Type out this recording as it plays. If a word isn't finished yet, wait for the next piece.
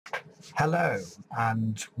Hello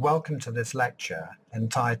and welcome to this lecture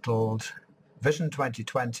entitled Vision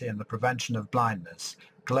 2020 and the Prevention of Blindness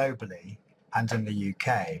Globally and in the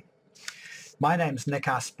UK. My name's Nick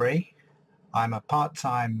Astbury. I'm a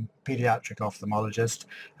part-time paediatric ophthalmologist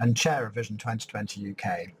and chair of Vision 2020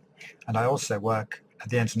 UK, and I also work at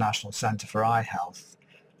the International Centre for Eye Health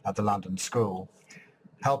at the London School,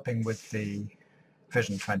 helping with the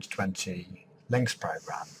Vision 2020 Links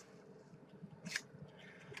programme.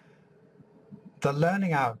 The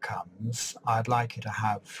learning outcomes I'd like you to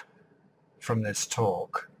have from this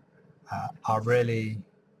talk are really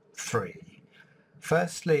three.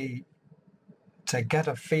 Firstly, to get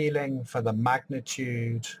a feeling for the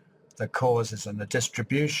magnitude, the causes and the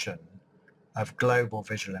distribution of global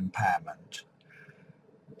visual impairment.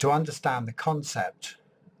 To understand the concept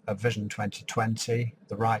of Vision 2020,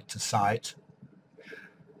 the right to sight,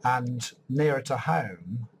 and nearer to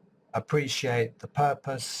home, appreciate the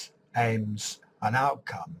purpose, aims and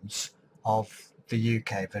outcomes of the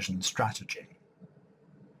UK Vision Strategy.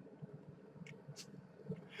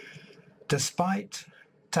 Despite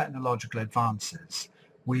technological advances,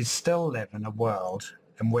 we still live in a world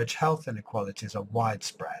in which health inequalities are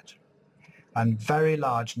widespread, and very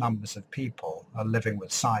large numbers of people are living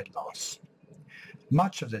with sight loss.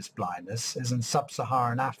 Much of this blindness is in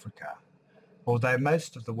sub-Saharan Africa, although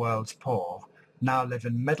most of the world's poor now live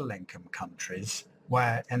in middle-income countries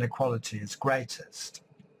where inequality is greatest.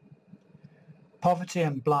 Poverty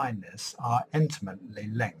and blindness are intimately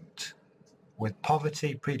linked, with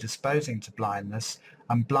poverty predisposing to blindness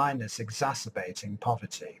and blindness exacerbating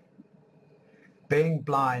poverty. Being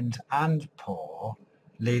blind and poor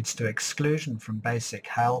leads to exclusion from basic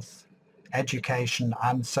health, education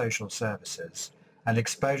and social services, and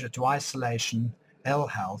exposure to isolation, ill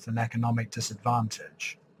health and economic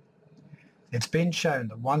disadvantage. It's been shown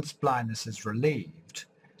that once blindness is relieved,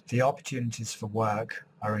 the opportunities for work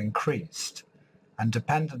are increased and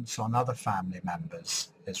dependence on other family members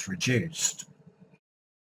is reduced.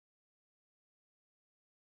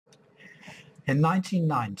 In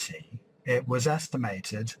 1990, it was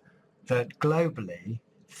estimated that globally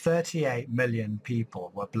 38 million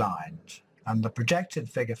people were blind, and the projected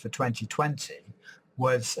figure for 2020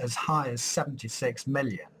 was as high as 76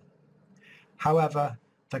 million. However,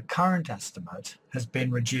 the current estimate has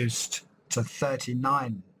been reduced to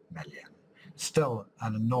 39 million, still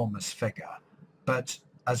an enormous figure, but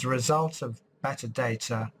as a result of better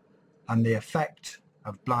data and the effect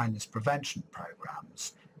of blindness prevention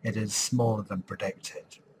programs, it is smaller than predicted.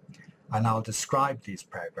 And I'll describe these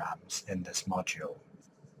programs in this module.